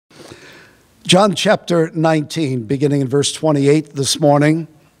John chapter 19, beginning in verse 28 this morning.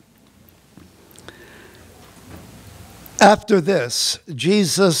 After this,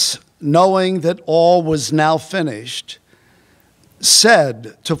 Jesus, knowing that all was now finished,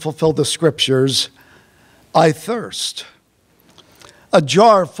 said, to fulfill the scriptures, "I thirst." A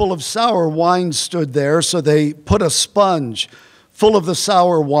jar full of sour wine stood there, so they put a sponge full of the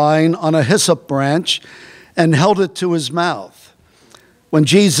sour wine on a hyssop branch and held it to his mouth. When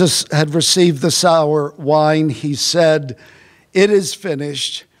Jesus had received the sour wine, he said, "It is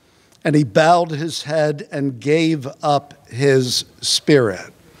finished," and he bowed his head and gave up his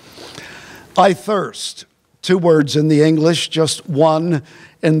spirit. I thirst. Two words in the English, just one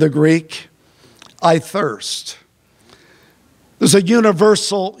in the Greek. I thirst. There's a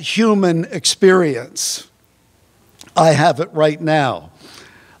universal human experience. I have it right now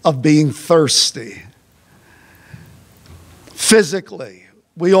of being thirsty. Physically,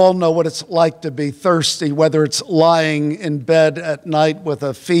 we all know what it's like to be thirsty, whether it's lying in bed at night with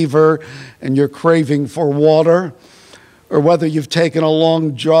a fever and you're craving for water, or whether you've taken a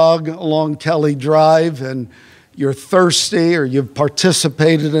long jog along Kelly Drive and you're thirsty, or you've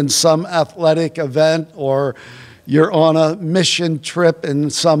participated in some athletic event, or you're on a mission trip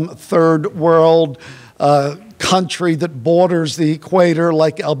in some third world country that borders the equator,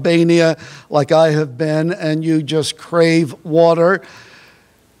 like Albania, like I have been, and you just crave water.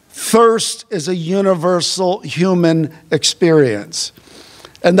 Thirst is a universal human experience.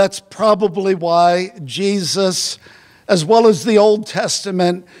 And that's probably why Jesus, as well as the Old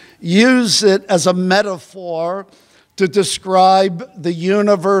Testament, use it as a metaphor to describe the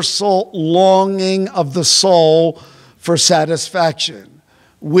universal longing of the soul for satisfaction.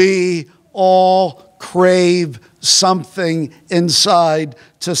 We all crave something inside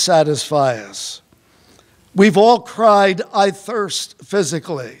to satisfy us. We've all cried, "I thirst,"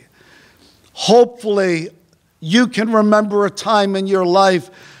 physically. Hopefully, you can remember a time in your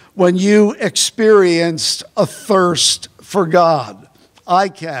life when you experienced a thirst for God. I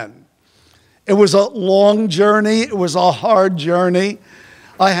can. It was a long journey. It was a hard journey.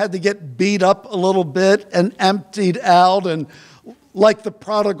 I had to get beat up a little bit and emptied out, and like the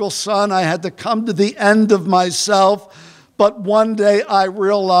prodigal son, I had to come to the end of myself. But one day I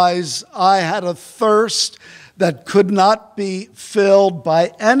realized I had a thirst that could not be filled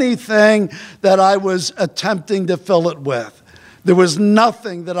by anything that I was attempting to fill it with. There was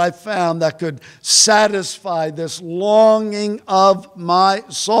nothing that I found that could satisfy this longing of my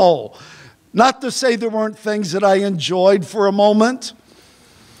soul. Not to say there weren't things that I enjoyed for a moment.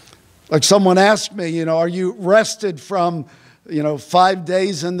 Like someone asked me, are you rested from 5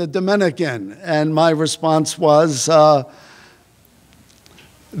 days in the Dominican? And my response was,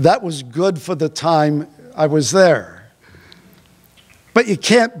 that was good for the time I was there. But you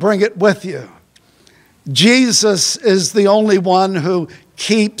can't bring it with you. Jesus is the only one who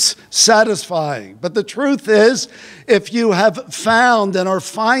keeps satisfying. But the truth is, if you have found and are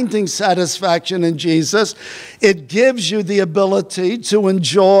finding satisfaction in Jesus, it gives you the ability to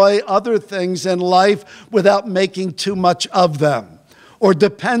enjoy other things in life without making too much of them or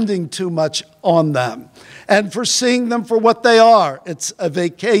depending too much on them, and for seeing them for what they are. It's a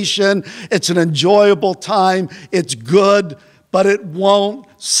vacation, it's an enjoyable time, it's good, but it won't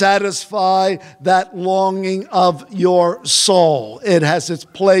satisfy that longing of your soul. It has its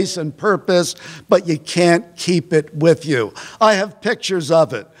place and purpose, but you can't keep it with you. I have pictures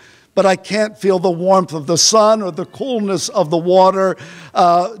of it, but I can't feel the warmth of the sun or the coolness of the water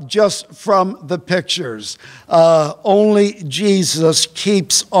just from the pictures. Only Jesus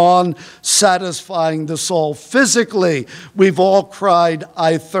keeps on satisfying the soul. Physically, we've all cried,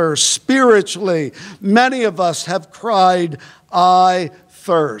 "I thirst." Spiritually, many of us have cried, "I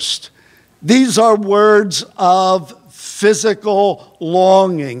thirst." These are words of physical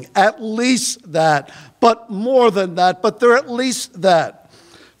longing, at least that, but more than that, but they're at least that.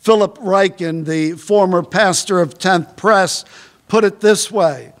 Philip Ryken, the former pastor of 10th Press, put it this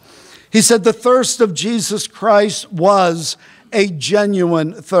way. He said, "The thirst of Jesus Christ was a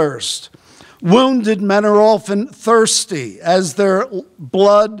genuine thirst. Wounded men are often thirsty. As their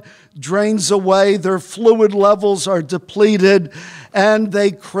blood drains away, their fluid levels are depleted, and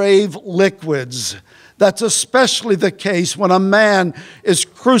they crave liquids. That's especially the case when a man is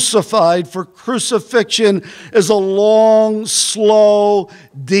crucified, for crucifixion is a long, slow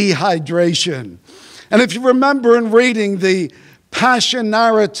dehydration." And if you remember in reading the passion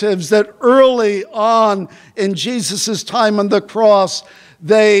narratives that early on in Jesus' time on the cross,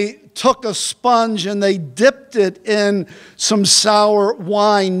 they took a sponge and they dipped it in some sour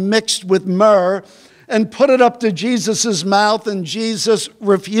wine mixed with myrrh, and put it up to Jesus' mouth, and Jesus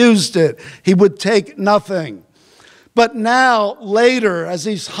refused it. He would take nothing. But now, later, as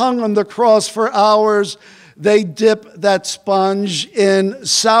he's hung on the cross for hours, they dip that sponge in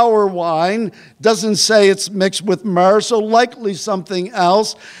sour wine. Doesn't say it's mixed with myrrh, so likely something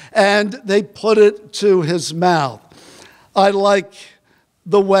else. And they put it to his mouth. I like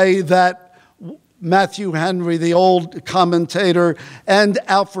the way that Matthew Henry, the old commentator, and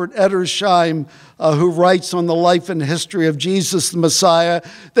Alfred Edersheim, who writes on the life and history of Jesus the Messiah,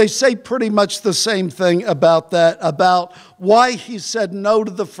 they say pretty much the same thing about that, about why he said no to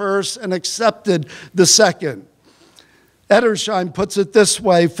the first and accepted the second. Edersheim puts it this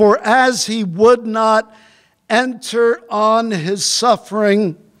way: for as he would not enter on his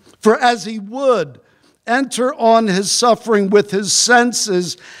suffering, with his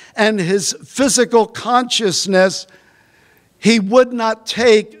senses and his physical consciousness, he would not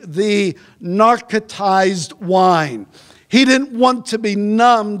take the narcotized wine. He didn't want to be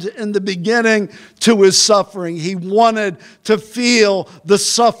numbed in the beginning to his suffering. He wanted to feel the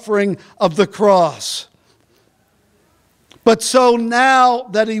suffering of the cross. But so now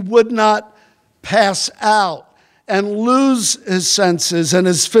that he would not pass out and lose his senses and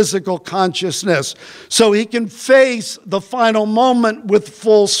his physical consciousness, so he can face the final moment with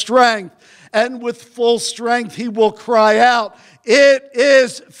full strength. And with full strength, he will cry out, "It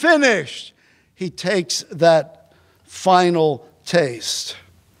is finished." He takes that final taste.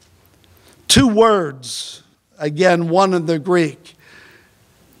 Two words, again, one in the Greek,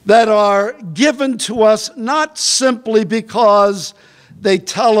 that are given to us not simply because they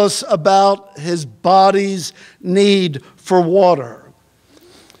tell us about his body's need for water.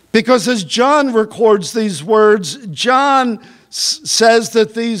 Because as John records these words, John says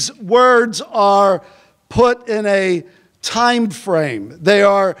that these words are put in a time frame. They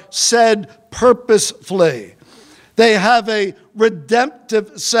are said purposefully. They have a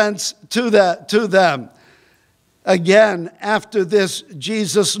redemptive sense to them. Again, after this,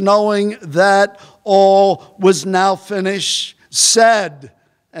 Jesus, knowing that all was now finished, said,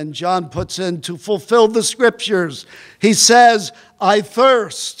 and John puts in to fulfill the scriptures, he says, "I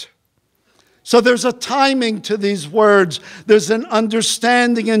thirst." So there's a timing to these words. There's an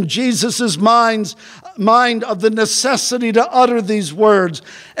understanding in Jesus' mind of the necessity to utter these words.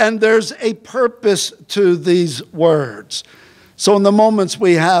 And there's a purpose to these words. So in the moments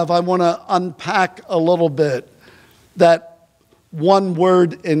we have, I want to unpack a little bit that one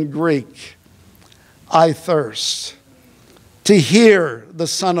word in Greek, I thirst. To hear the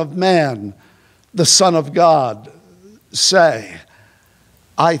Son of Man, the Son of God, say,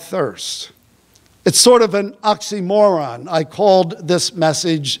 I thirst. It's sort of an oxymoron. I called this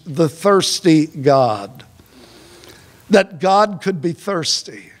message the thirsty God. That God could be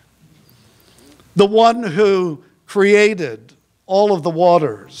thirsty. The one who created all of the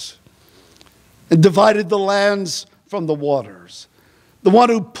waters and divided the lands from the waters. The one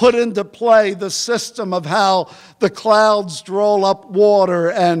who put into play the system of how the clouds draw up water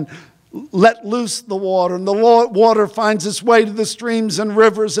and let loose the water, and the water finds its way to the streams and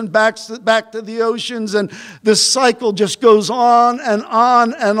rivers and back to the oceans, and this cycle just goes on and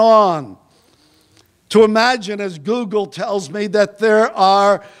on and on. To imagine, as Google tells me, that there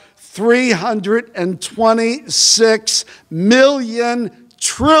are 326 million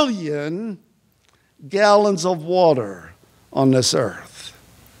trillion gallons of water on this earth.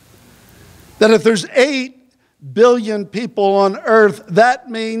 That if there's 8 billion people on earth, that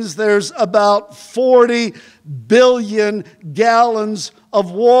means there's about 40 billion gallons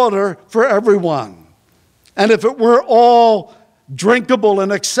of water for everyone. And if it were all drinkable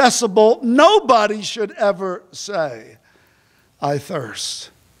and accessible, nobody should ever say, I thirst.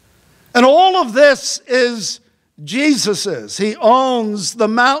 And all of this is Jesus's. He owns the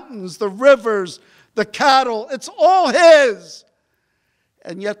mountains, the rivers, the cattle. It's all his.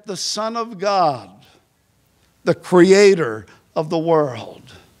 And yet the Son of God, the creator of the world,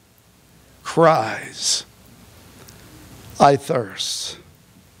 cries, I thirst.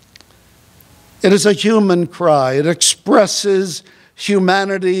 It is a human cry. It expresses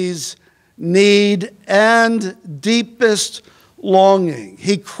humanity's need and deepest longing.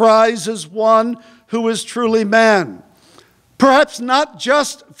 He cries as one who is truly man. Perhaps not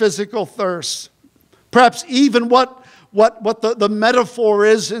just physical thirst. Perhaps even what the metaphor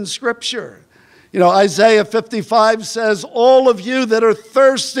is in Scripture. You know, Isaiah 55 says, all of you that are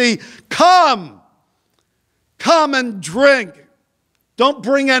thirsty, come and drink. Don't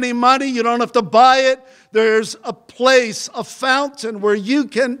bring any money. You don't have to buy it. There's a place, a fountain where you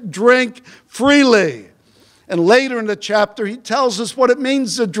can drink freely. And later in the chapter, he tells us what it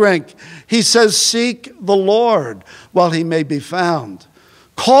means to drink. He says, seek the Lord while he may be found.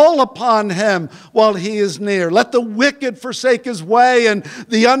 Call upon him while he is near. Let the wicked forsake his way and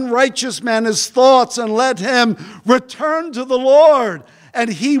the unrighteous man his thoughts, and let him return to the Lord, and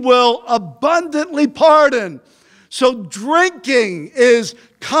he will abundantly pardon. So drinking is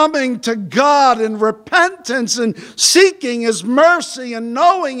coming to God in repentance and seeking his mercy and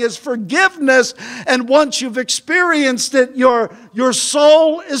knowing his forgiveness. And once you've experienced it, your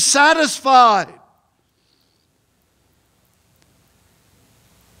soul is satisfied.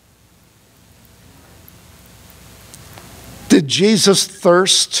 Did Jesus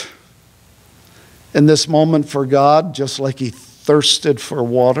thirst in this moment for God just like he thirsted for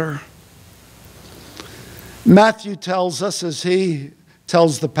water? Matthew tells us, as he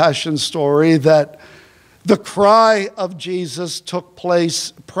tells the Passion story, that the cry of Jesus took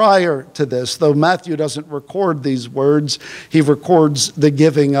place prior to this. Though Matthew doesn't record these words, he records the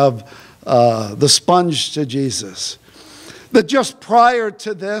giving of the sponge to Jesus. That just prior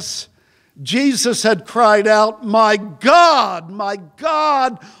to this, Jesus had cried out, my God,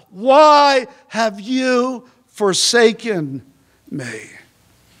 why have you forsaken me?"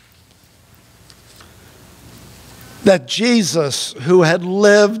 That Jesus, who had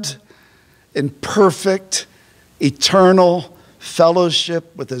lived in perfect, eternal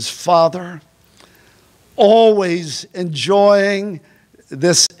fellowship with his Father, always enjoying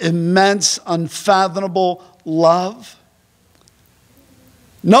this immense, unfathomable love,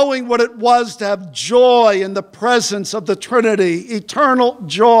 knowing what it was to have joy in the presence of the Trinity, eternal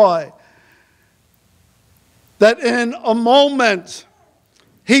joy, that in a moment,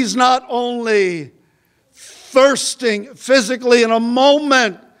 he's not only thirsting physically, in a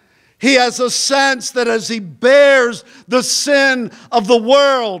moment, he has a sense that as he bears the sin of the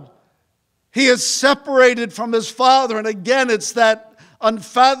world, he is separated from his Father. And again, it's that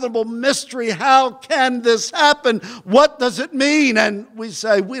unfathomable mystery. How can this happen? What does it mean? And we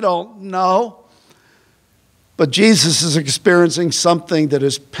say, we don't know. But Jesus is experiencing something that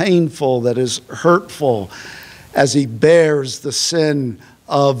is painful, that is hurtful, as he bears the sin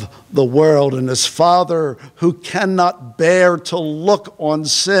of the world. And his Father, who cannot bear to look on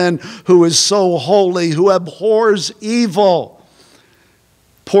sin, who is so holy, who abhors evil,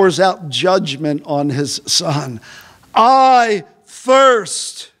 pours out judgment on his Son. I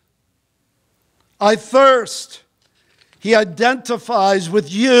thirst. I thirst. He identifies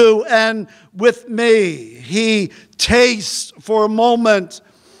with you and with me. He tastes for a moment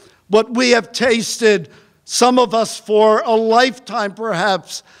what we have tasted, some of us for a lifetime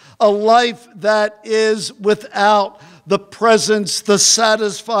perhaps, a life that is without the presence, the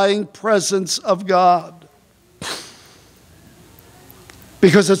satisfying presence of God.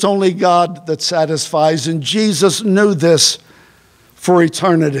 Because it's only God that satisfies, and Jesus knew this for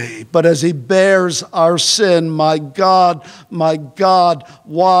eternity. But as he bears our sin, my God,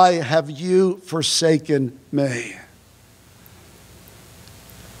 why have you forsaken me?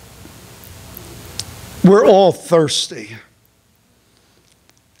 We're all thirsty.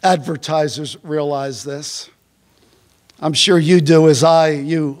 Advertisers realize this. I'm sure you do as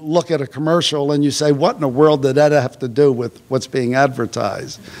you look at a commercial and you say, what in the world did that have to do with what's being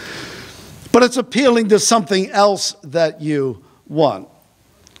advertised? But it's appealing to something else that you want.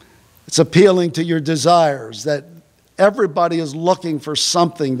 It's appealing to your desires, that everybody is looking for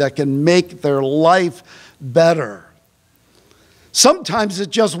something that can make their life better. Sometimes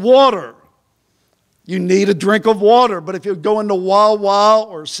it's just water. You need a drink of water, but if you go into Wawa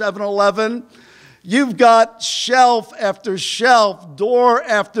or 7-Eleven, you've got shelf after shelf, door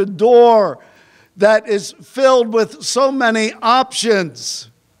after door that is filled with so many options.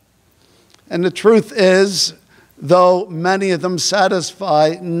 And the truth is, though many of them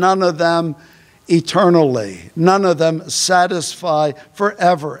satisfy, none of them eternally. None of them satisfy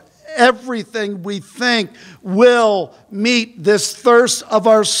forever. Everything we think will meet this thirst of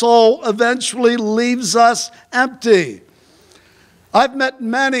our soul eventually leaves us empty. I've met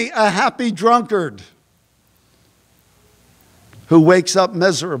many a happy drunkard who wakes up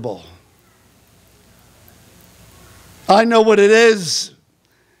miserable. I know what it is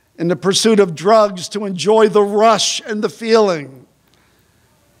in the pursuit of drugs to enjoy the rush and the feeling.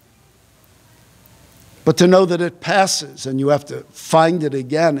 But to know that it passes and you have to find it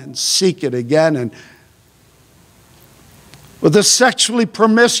again and seek it again. And with the sexually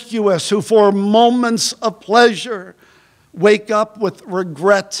promiscuous who for moments of pleasure wake up with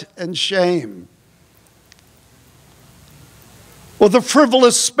regret and shame. Or the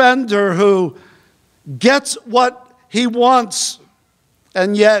frivolous spender who gets what he wants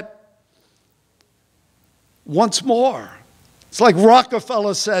and yet wants more. It's like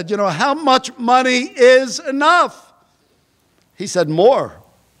Rockefeller said, you know, how much money is enough? He said, more.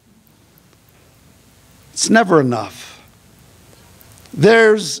 It's never enough.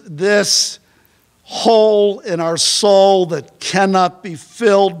 There's this hole in our soul that cannot be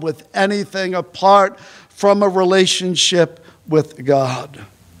filled with anything apart from a relationship with God.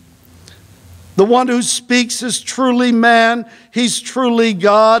 The one who speaks is truly man. He's truly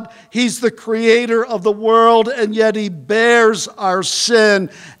God. He's the creator of the world, and yet he bears our sin,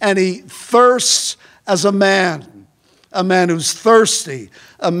 and he thirsts as a man who's thirsty,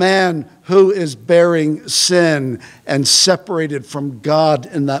 a man who is bearing sin and separated from God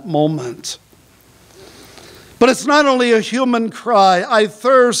in that moment. But it's not only a human cry. I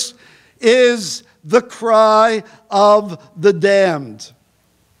thirst is the cry of the damned.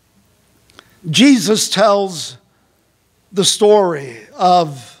 Jesus tells the story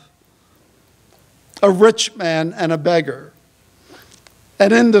of a rich man and a beggar.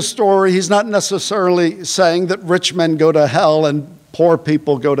 And in the story, he's not necessarily saying that rich men go to hell and poor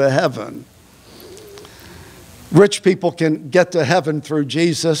people go to heaven. Rich people can get to heaven through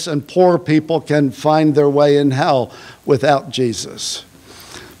Jesus, and poor people can find their way in hell without Jesus.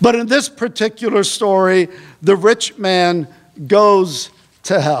 But in this particular story, the rich man goes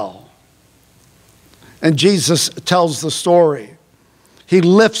to hell. And Jesus tells the story. He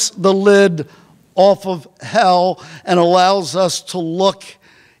lifts the lid off of hell and allows us to look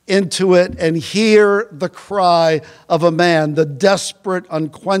into it and hear the cry of a man, the desperate,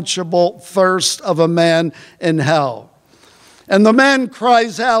 unquenchable thirst of a man in hell. And the man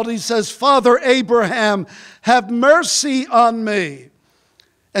cries out, he says, "Father Abraham, have mercy on me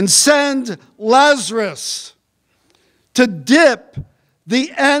and send Lazarus to dip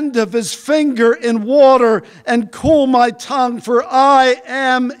the end of his finger in water and cool my tongue, for I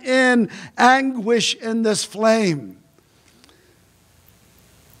am in anguish in this flame."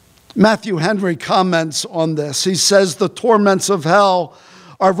 Matthew Henry comments on this. He says the torments of hell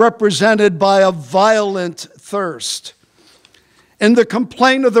are represented by a violent thirst. In the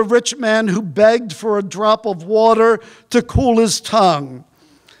complaint of the rich man who begged for a drop of water to cool his tongue,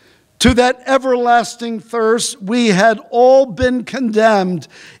 to that everlasting thirst, we had all been condemned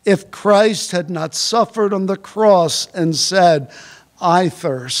if Christ had not suffered on the cross and said, I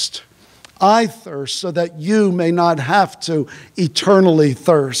thirst, so that you may not have to eternally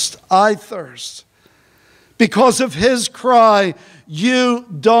thirst. I thirst. Because of his cry, you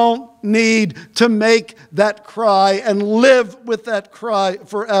don't need to make that cry and live with that cry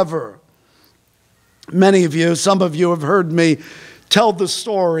forever. Many of you, some of you have heard me tell the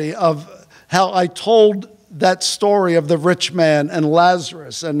story of how I told that story of the rich man and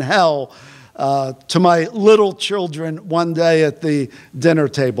Lazarus and hell to my little children one day at the dinner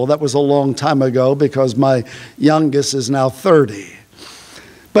table. That was a long time ago because my youngest is now 30.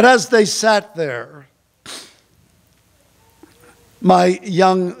 But as they sat there, my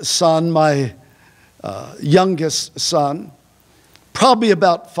young son, my youngest son, probably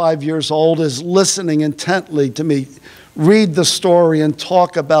about 5 years old, is listening intently to me read the story and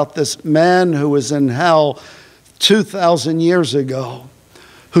talk about this man who was in hell 2,000 years ago,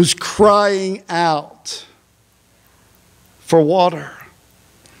 who's crying out for water.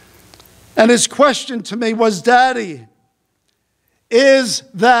 And his question to me was, Daddy, is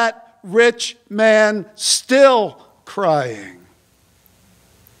that rich man still crying?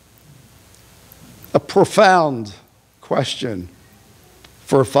 A profound question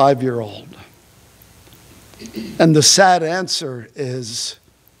for a 5-year-old. And the sad answer is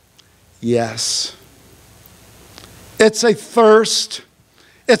yes. It's a thirst,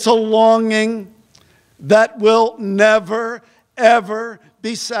 it's a longing that will never, ever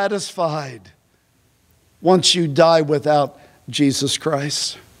be satisfied once you die without Jesus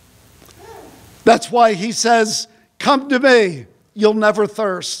Christ. That's why he says, come to me, you'll never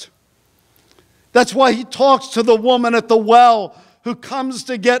thirst. That's why he talks to the woman at the well who comes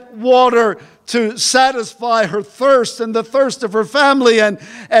to get water to satisfy her thirst and the thirst of her family.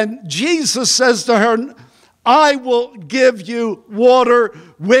 And Jesus says to her, I will give you water,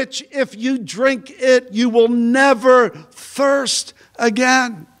 which if you drink it, you will never thirst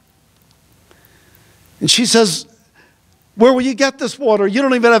again. And she says, where will you get this water? You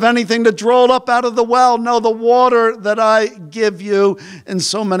don't even have anything to draw it up out of the well. No, the water that I give you, in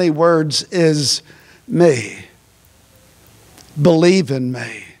so many words, is me. Believe in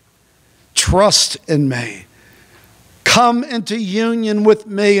me. Trust in me. Come into union with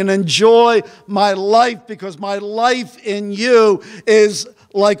me and enjoy my life, because my life in you is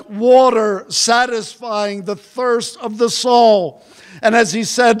like water satisfying the thirst of the soul. And as he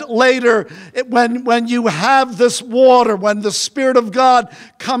said later, when you have this water, when the Spirit of God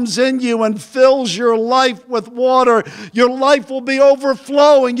comes in you and fills your life with water, your life will be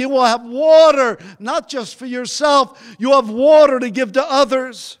overflowing. You will have water, not just for yourself, you have water to give to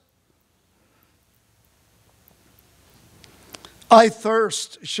others. I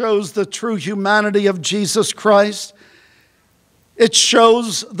Thirst shows the true humanity of Jesus Christ. It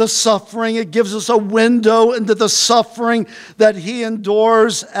shows the suffering. It gives us a window into the suffering that he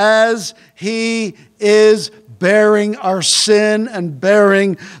endures as he is bearing our sin and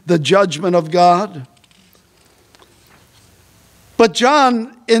bearing the judgment of God. But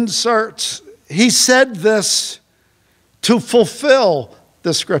John inserts, he said this to fulfill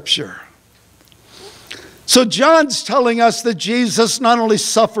the scripture. So John's telling us that Jesus not only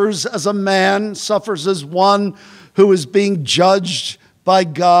suffers as a man, suffers as one who is being judged by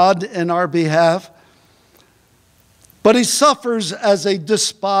God in our behalf, but he suffers as a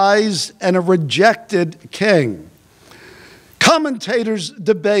despised and a rejected king. Commentators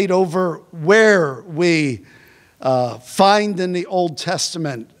debate over where we find in the Old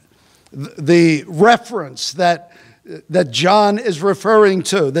Testament the reference that John is referring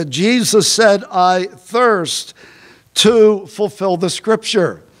to, that Jesus said, I thirst, to fulfill the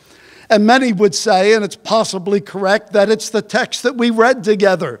scripture. And many would say, and it's possibly correct, that it's the text that we read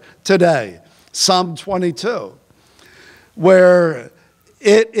together today, Psalm 22, where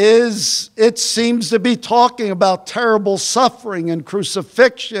it seems to be talking about terrible suffering and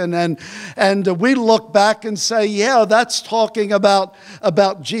crucifixion. And we look back and say, yeah, that's talking about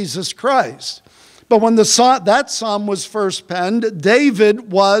Jesus Christ. But when that psalm was first penned, David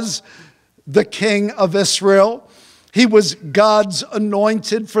was the king of Israel. He was God's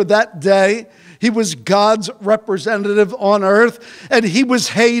anointed for that day. He was God's representative on earth, and he was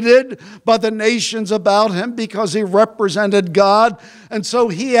hated by the nations about him because he represented God. And so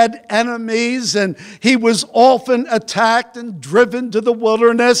he had enemies, and he was often attacked and driven to the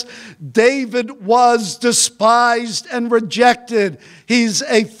wilderness. David was despised and rejected. He's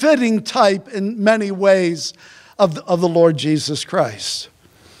a fitting type in many ways of the Lord Jesus Christ.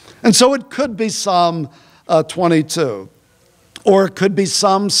 And so it could be Psalm 22, or it could be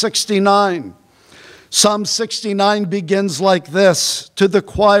Psalm 69. Psalm 69 begins like this: to the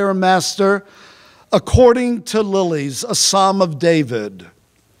choir master, according to lilies, a psalm of David.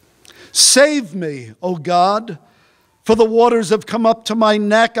 Save me, O God, for the waters have come up to my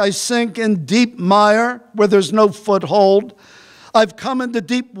neck. I sink in deep mire where there's no foothold. I've come into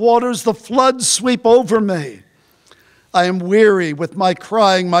deep waters, the floods sweep over me. I am weary with my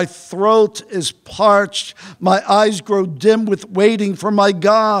crying. My throat is parched. My eyes grow dim with waiting for my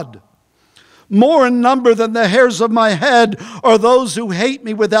God. More in number than the hairs of my head are those who hate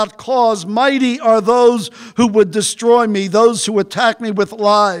me without cause. Mighty are those who would destroy me, those who attack me with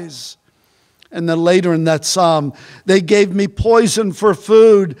lies. And then later in that psalm, they gave me poison for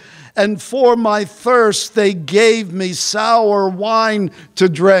food, and for my thirst they gave me sour wine to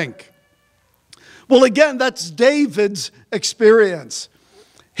drink. Well, again, that's David's experience.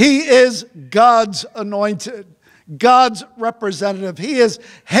 He is God's anointed, God's representative. He is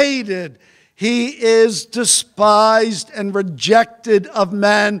hated. He is despised and rejected of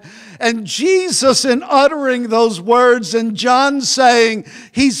men. And Jesus, in uttering those words, and John saying,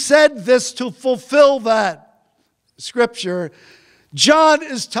 he said this to fulfill that scripture, John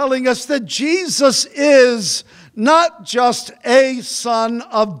is telling us that Jesus is not just a son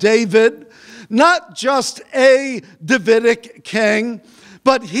of David, not just a Davidic king,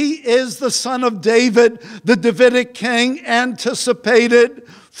 but he is the son of David, the Davidic king, anticipated,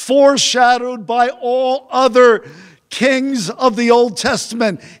 foreshadowed by all other kings of the Old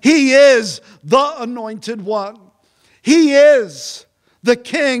Testament. He is the anointed one. He is the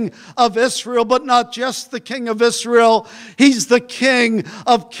king of Israel, but not just the king of Israel. He's the king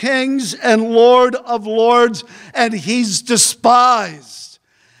of kings and Lord of lords, and he's despised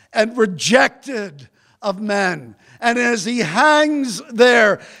and rejected of men. And as he hangs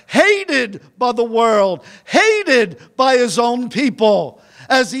there, hated by the world, hated by his own people,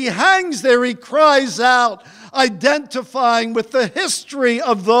 as he hangs there, he cries out, identifying with the history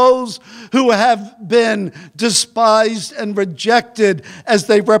of those who have been despised and rejected as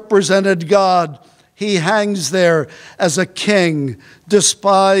they represented God. He hangs there as a king,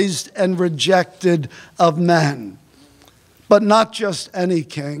 despised and rejected of men. But not just any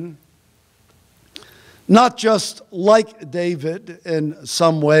king, not just like David in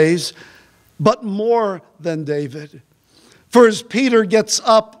some ways, but more than David. For as Peter gets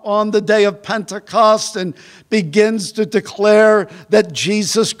up on the day of Pentecost and begins to declare that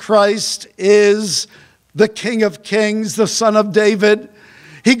Jesus Christ is the King of Kings, the Son of David,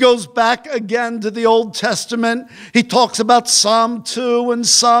 he goes back again to the Old Testament. He talks about Psalm 2 and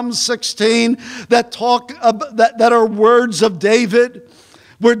Psalm 16 that are words of David,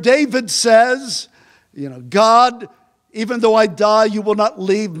 where David says, God, even though I die, you will not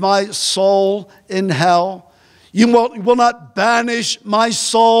leave my soul in hell. You will not banish my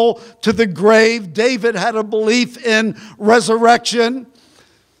soul to the grave. David had a belief in resurrection.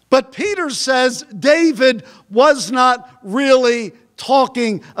 But Peter says David was not really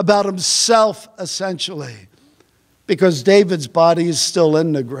talking about himself, essentially, because David's body is still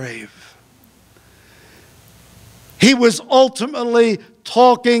in the grave. He was ultimately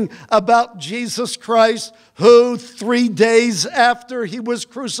talking about Jesus Christ, who 3 days after he was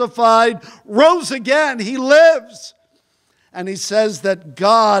crucified, rose again. He lives. And he says that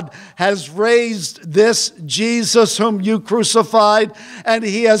God has raised this Jesus whom you crucified, and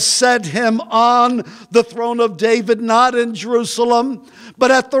he has set him on the throne of David, not in Jerusalem,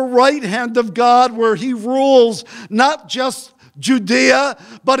 but at the right hand of God, where he rules not just Judea,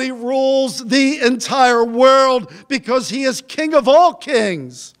 but he rules the entire world because he is King of all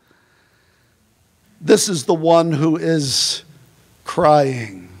kings. This is the one who is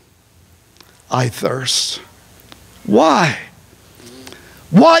crying, I thirst. Why?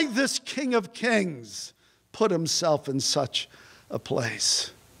 Why this King of Kings put himself in such a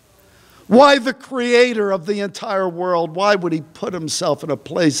place? Why the creator of the entire world? Why would he put himself in a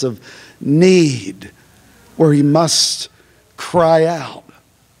place of need where he must cry out,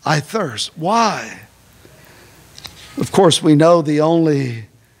 I thirst? Why? Of course, we know the only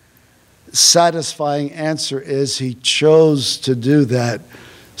satisfying answer is he chose to do that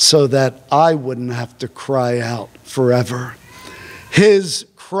so that I wouldn't have to cry out forever. His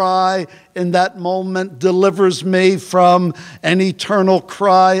cry in that moment delivers me from an eternal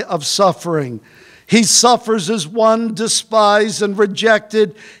cry of suffering. He suffers as one despised and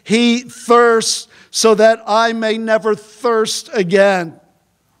rejected. He thirsts so that I may never thirst again.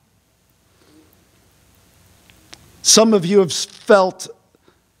 Some of you have felt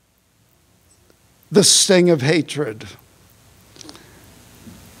the sting of hatred.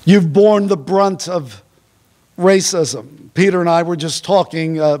 You've borne the brunt of racism. Peter and I were just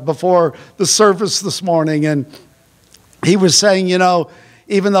talking before the service this morning, and he was saying,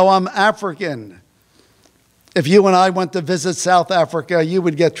 even though I'm African, if you and I went to visit South Africa, you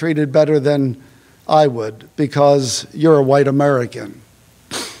would get treated better than I would because you're a white American.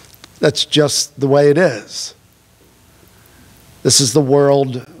 That's just the way it is. This is the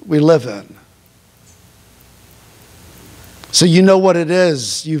world we live in. So you know what it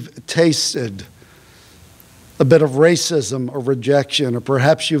is. You've tasted a bit of racism or rejection, or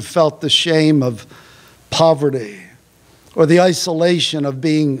perhaps you've felt the shame of poverty or the isolation of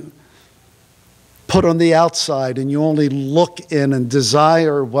being put on the outside and you only look in and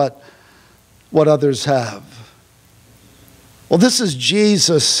desire what others have. Well, this is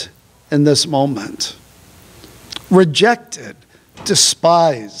Jesus in this moment. Rejected,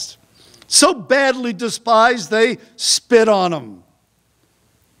 despised. So badly despised, they spit on him.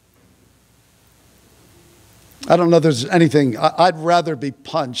 I don't know if there's anything, I'd rather be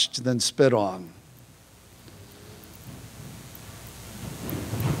punched than spit on.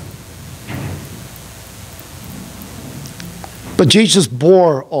 But Jesus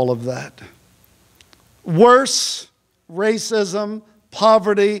bore all of that. Worse, racism,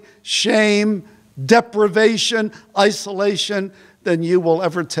 poverty, shame, deprivation, isolation than you will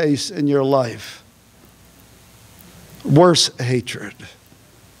ever taste in your life. Worse, hatred.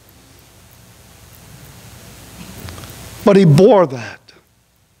 But he bore that.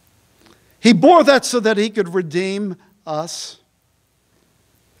 He bore that so that he could redeem us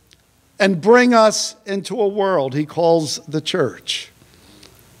and bring us into a world he calls the church.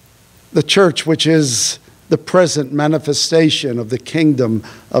 The church, which is the present manifestation of the kingdom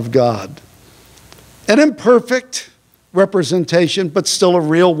of God. An imperfect representation, but still a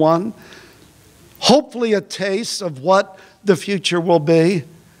real one. Hopefully a taste of what the future will be.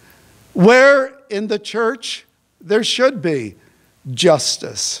 Where in the church there should be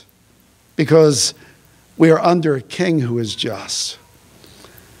justice, because we are under a king who is just.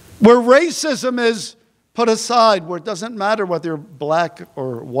 Where racism is put aside, where it doesn't matter whether you're black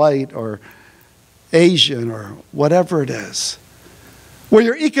or white or Asian or whatever it is. Where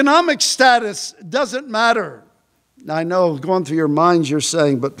your economic status doesn't matter. Now, I know going through your minds you're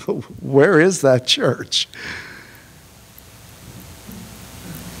saying, but where is that church?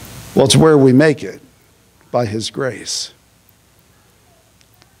 Well, it's where we make it by his grace.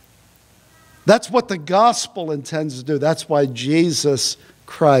 That's what the gospel intends to do. That's why Jesus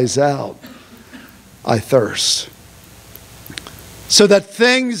cries out, I thirst. So that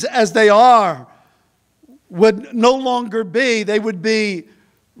things as they are would no longer be. They would be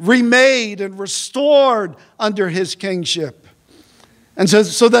remade and restored under his kingship. And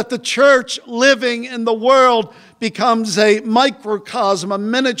so that the church living in the world becomes a microcosm, a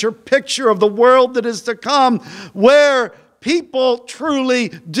miniature picture of the world that is to come, where people truly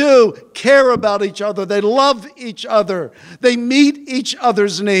do care about each other. They love each other. They meet each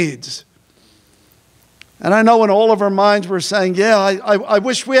other's needs. And I know in all of our minds we're saying, yeah, I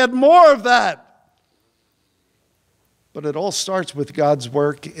wish we had more of that. But it all starts with God's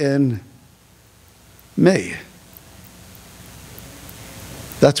work in me.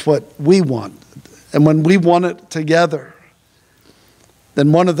 That's what we want. And when we want it together,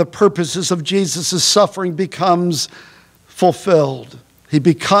 then one of the purposes of Jesus' suffering becomes fulfilled. He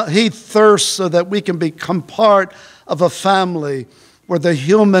thirsts so that we can become part of a family where the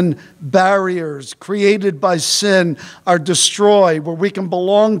human barriers created by sin are destroyed, where we can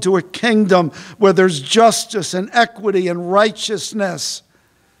belong to a kingdom where there's justice and equity and righteousness.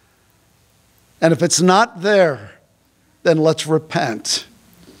 And if it's not there, then let's repent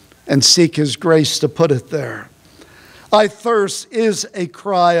and seek his grace to put it there. I thirst is a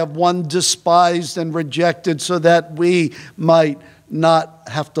cry of one despised and rejected, so that we might not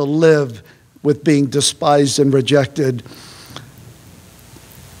have to live with being despised and rejected.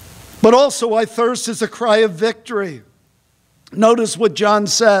 But also, I thirst is a cry of victory. Notice what John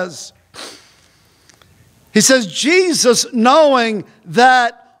says. He says, Jesus, knowing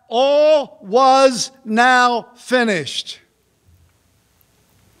that all was now finished.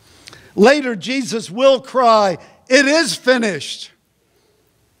 Later, Jesus will cry, it is finished.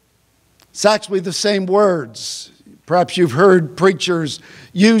 It's actually the same words. Perhaps you've heard preachers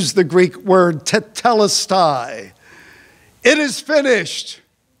use the Greek word tetelestai. It is finished.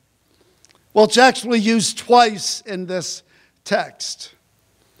 Well, it's actually used twice in this text.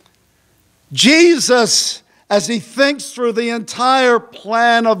 Jesus, as he thinks through the entire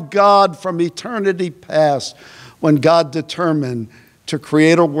plan of God from eternity past, when God determined to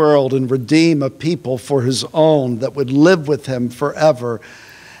create a world and redeem a people for his own that would live with him forever.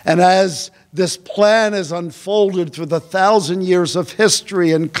 And as this plan is unfolded through the 1,000 years of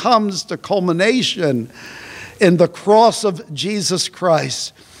history and comes to culmination in the cross of Jesus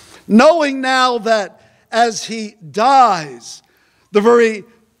Christ, knowing now that as he dies, the very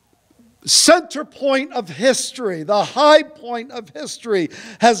center point of history, the high point of history,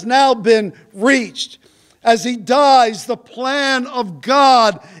 has now been reached. As he dies, the plan of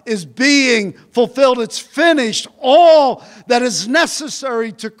God is being fulfilled. It's finished. All that is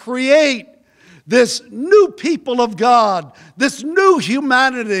necessary to create this new people of God, this new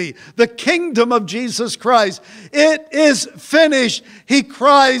humanity, the kingdom of Jesus Christ. It is finished. He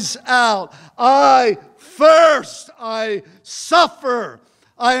cries out, I thirst, I suffer.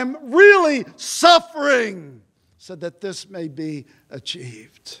 I am really suffering so that this may be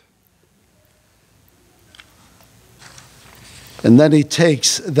achieved. And then he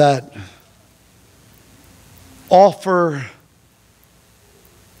takes that offer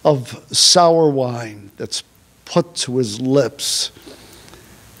of sour wine that's put to his lips,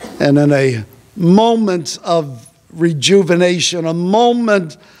 and in a moment of rejuvenation, a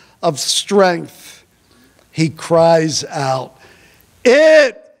moment of strength, he cries out,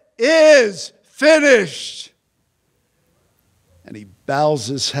 it is finished. And he bows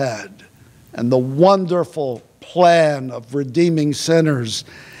his head, and the wonderful plan of redeeming sinners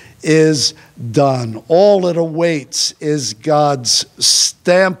is done. All it awaits is God's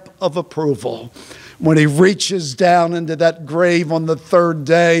stamp of approval when he reaches down into that grave on the third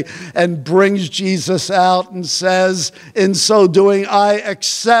day and brings Jesus out and says, in so doing, I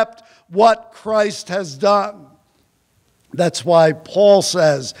accept what Christ has done. That's why Paul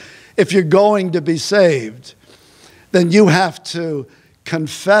says, if you're going to be saved, then you have to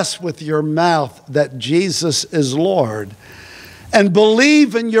confess with your mouth that Jesus is Lord, and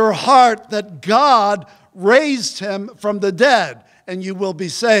believe in your heart that God raised him from the dead, and you will be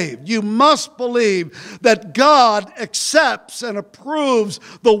saved. You must believe that God accepts and approves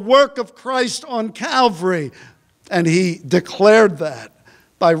the work of Christ on Calvary, and he declared that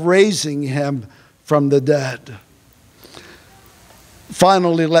by raising him from the dead.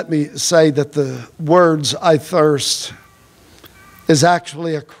 Finally, let me say that the words, I thirst, is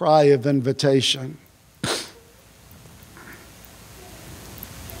actually a cry of invitation.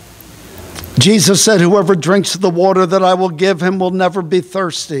 Jesus said, whoever drinks the water that I will give him will never be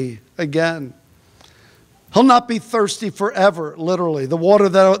thirsty again. He'll not be thirsty forever, literally. The water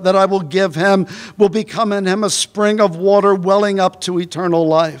that I will give him will become in him a spring of water welling up to eternal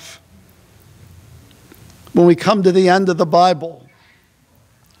life. When we come to the end of the Bible,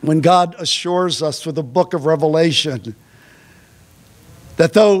 when God assures us through the book of Revelation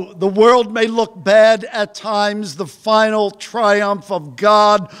that though the world may look bad at times, the final triumph of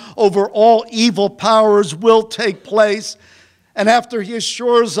God over all evil powers will take place. And after he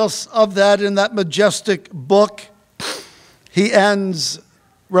assures us of that in that majestic book, he ends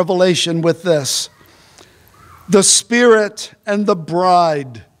Revelation with this: the Spirit and the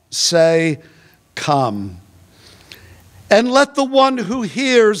bride say, come. And let the one who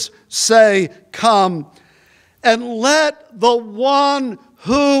hears say, come. And let the one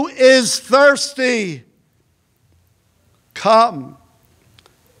who is thirsty come.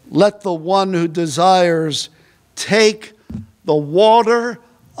 Let the one who desires take the water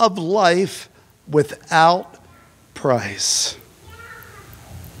of life without price.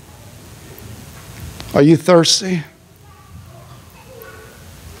 Are you thirsty?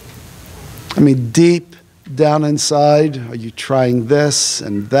 I mean, deep down inside, are you trying this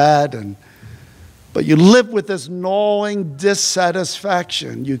and that? But you live with this gnawing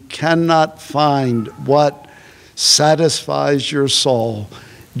dissatisfaction. You cannot find what satisfies your soul.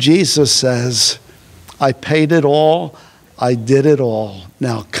 Jesus says, I paid it all. I did it all.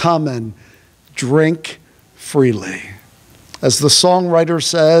 Now come and drink freely. As the songwriter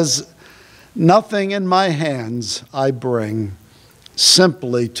says, nothing in my hands I bring,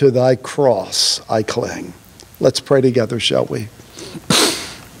 simply to thy cross I cling. Let's pray together, shall we?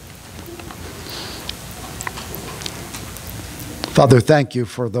 Father, thank you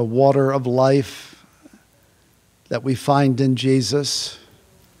for the water of life that we find in Jesus.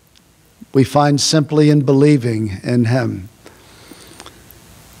 We find simply in believing in him.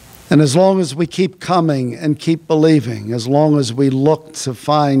 And as long as we keep coming and keep believing, as long as we look to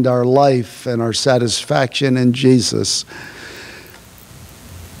find our life and our satisfaction in Jesus,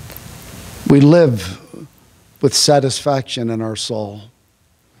 we live with satisfaction in our soul.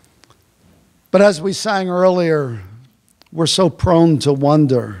 But as we sang earlier, we're so prone to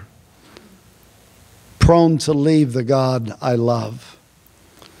wonder, prone to leave the God I love.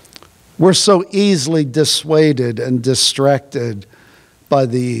 We're so easily dissuaded and distracted by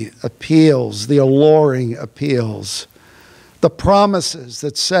the appeals, the alluring appeals, the promises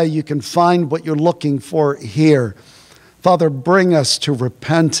that say you can find what you're looking for here. Father, bring us to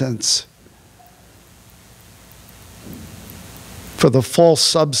repentance for the false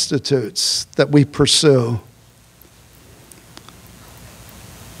substitutes that we pursue.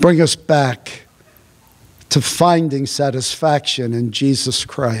 Bring us back to finding satisfaction in Jesus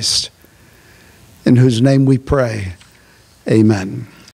Christ, in whose name we pray. Amen.